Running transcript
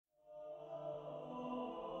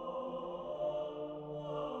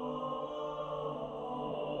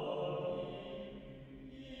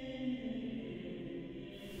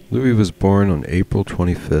Louis was born on April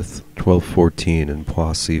 25, 1214 in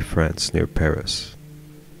Poissy, France, near Paris,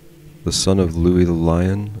 the son of Louis the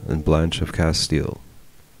Lion and Blanche of Castile.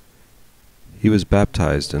 He was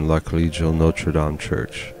baptized in La Collegiale Notre Dame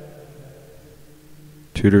Church.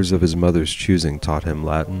 Tutors of his mother's choosing taught him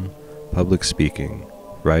Latin, public speaking,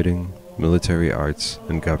 writing, military arts,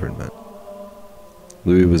 and government.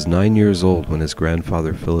 Louis was 9 years old when his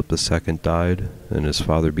grandfather Philip II died, and his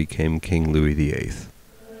father became King Louis VIII.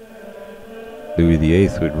 Louis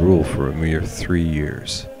VIII would rule for a mere 3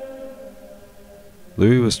 years.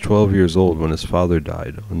 Louis was 12 years old when his father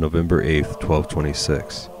died on November 8,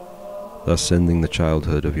 1226, thus ending the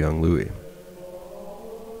childhood of young Louis.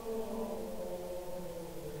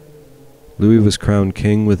 Louis was crowned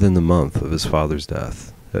king within the month of his father's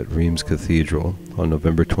death at Reims Cathedral on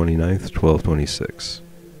November 29, 1226.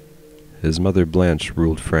 His mother Blanche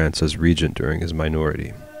ruled France as regent during his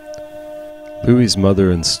minority. Louis's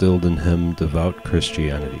mother instilled in him devout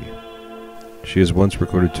Christianity. She is once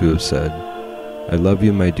recorded to have said, "I love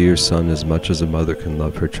you, my dear son, as much as a mother can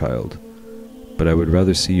love her child, but I would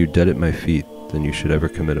rather see you dead at my feet than you should ever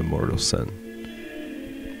commit a mortal sin."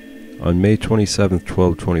 On May 27,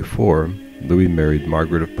 1224, Louis married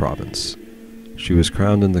Margaret of Provence. She was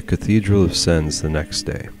crowned in the Cathedral of Sens the next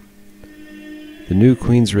day. The new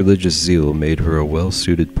queen's religious zeal made her a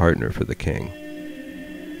well-suited partner for the king,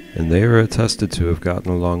 and they are attested to have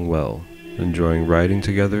gotten along well, enjoying riding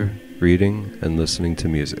together, reading, and listening to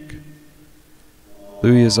music.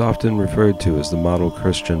 Louis is often referred to as the model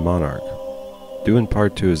Christian monarch, due in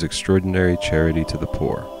part to his extraordinary charity to the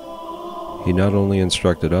poor. He not only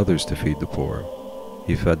instructed others to feed the poor,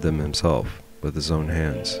 he fed them himself with his own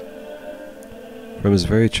hands. From his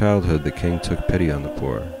very childhood the king took pity on the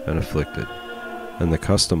poor and afflicted, and the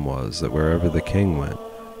custom was that wherever the king went,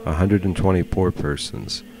 120 poor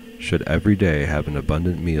persons should every day have an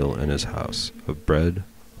abundant meal in his house of bread,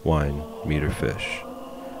 wine, meat, or fish.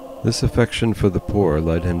 This affection for the poor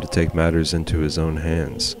led him to take matters into his own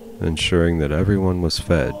hands, ensuring that everyone was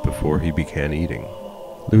fed before he began eating.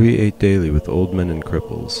 Louis ate daily with old men and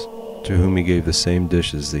cripples, to whom he gave the same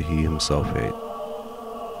dishes that he himself ate.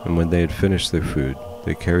 And when they had finished their food,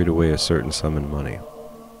 they carried away a certain sum in money.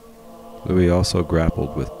 Louis also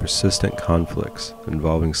grappled with persistent conflicts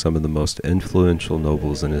involving some of the most influential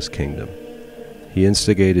nobles in his kingdom. He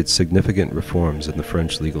instigated significant reforms in the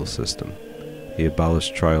French legal system. He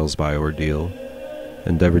abolished trials by ordeal,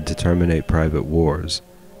 endeavored to terminate private wars,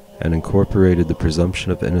 and incorporated the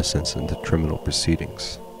presumption of innocence into criminal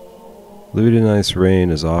proceedings. Louis IX's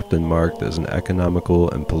reign is often marked as an economical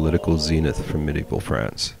and political zenith for medieval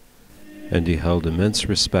France, and he held immense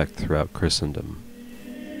respect throughout Christendom.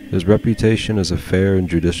 His reputation as a fair and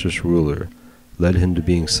judicious ruler led him to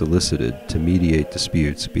being solicited to mediate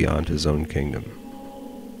disputes beyond his own kingdom.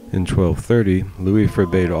 In 1230, Louis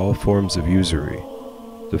forbade all forms of usury,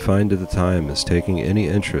 defined at the time as taking any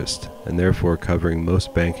interest and therefore covering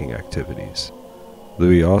most banking activities.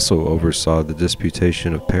 Louis also oversaw the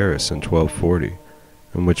Disputation of Paris in 1240,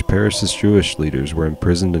 in which Paris's Jewish leaders were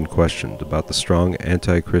imprisoned and questioned about the strong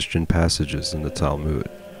anti-Christian passages in the Talmud.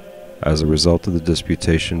 As a result of the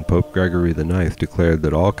disputation, Pope Gregory IX declared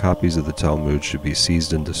that all copies of the Talmud should be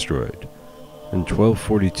seized and destroyed. In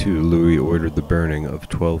 1242, Louis ordered the burning of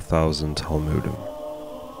 12,000 Talmudim.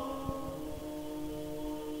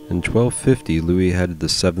 In 1250, Louis headed the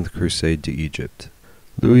Seventh Crusade to Egypt.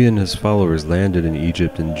 Louis and his followers landed in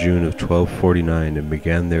Egypt in June of 1249 and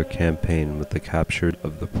began their campaign with the capture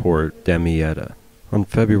of the port Damietta. On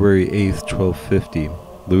February 8, 1250,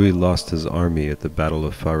 Louis lost his army at the Battle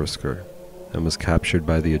of Faraskar and was captured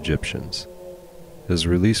by the Egyptians. His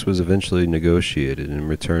release was eventually negotiated in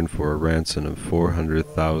return for a ransom of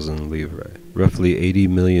 400,000 livres, roughly $80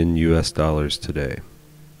 million today,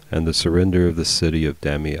 and the surrender of the city of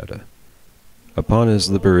Damietta. Upon his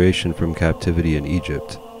liberation from captivity in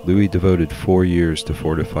Egypt, Louis devoted 4 years to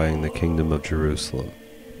fortifying the Kingdom of Jerusalem.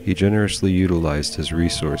 He generously utilized his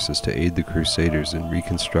resources to aid the Crusaders in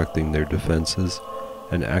reconstructing their defenses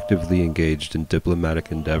and actively engaged in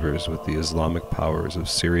diplomatic endeavors with the Islamic powers of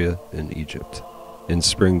Syria and Egypt. In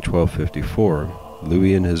spring 1254,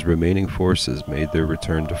 Louis and his remaining forces made their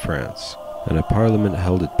return to France, and a parliament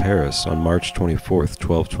held at Paris on March 24,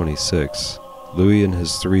 1226, Louis and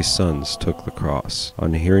his 3 sons took the cross.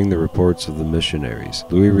 On hearing the reports of the missionaries,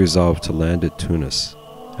 Louis resolved to land at Tunis,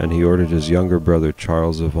 and he ordered his younger brother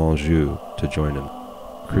Charles of Anjou to join him.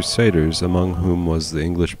 Crusaders, among whom was the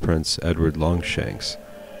English prince Edward Longshanks,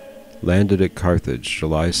 landed at Carthage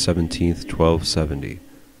July 17, 1270,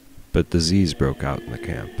 but disease broke out in the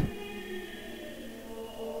camp.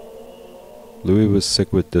 Louis was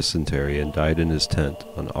sick with dysentery and died in his tent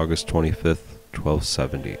on August 25th,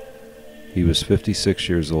 1270. He was 56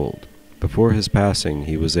 years old. Before his passing,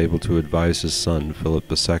 he was able to advise his son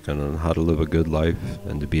Philip II on how to live a good life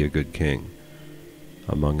and to be a good king.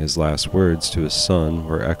 Among his last words to his son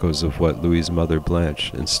were echoes of what Louis's mother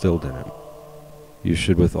Blanche instilled in him. You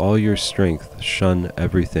should with all your strength shun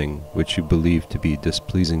everything which you believe to be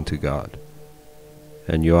displeasing to God,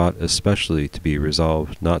 and you ought especially to be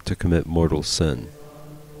resolved not to commit mortal sin,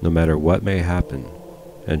 no matter what may happen,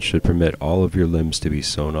 and should permit all of your limbs to be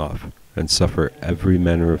sewn off, and suffer every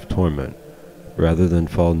manner of torment, rather than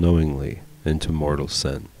fall knowingly into mortal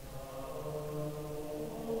sin.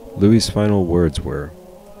 Louis's final words were,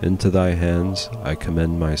 "Into thy hands I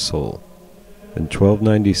commend my soul." In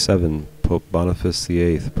 1297, Pope Boniface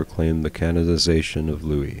VIII proclaimed the canonization of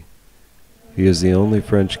Louis. He is the only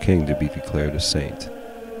French king to be declared a saint.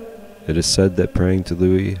 It is said that praying to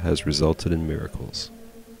Louis has resulted in miracles.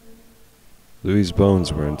 Louis's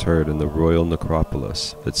bones were interred in the royal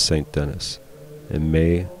necropolis at St. Denis in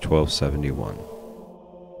May 1271.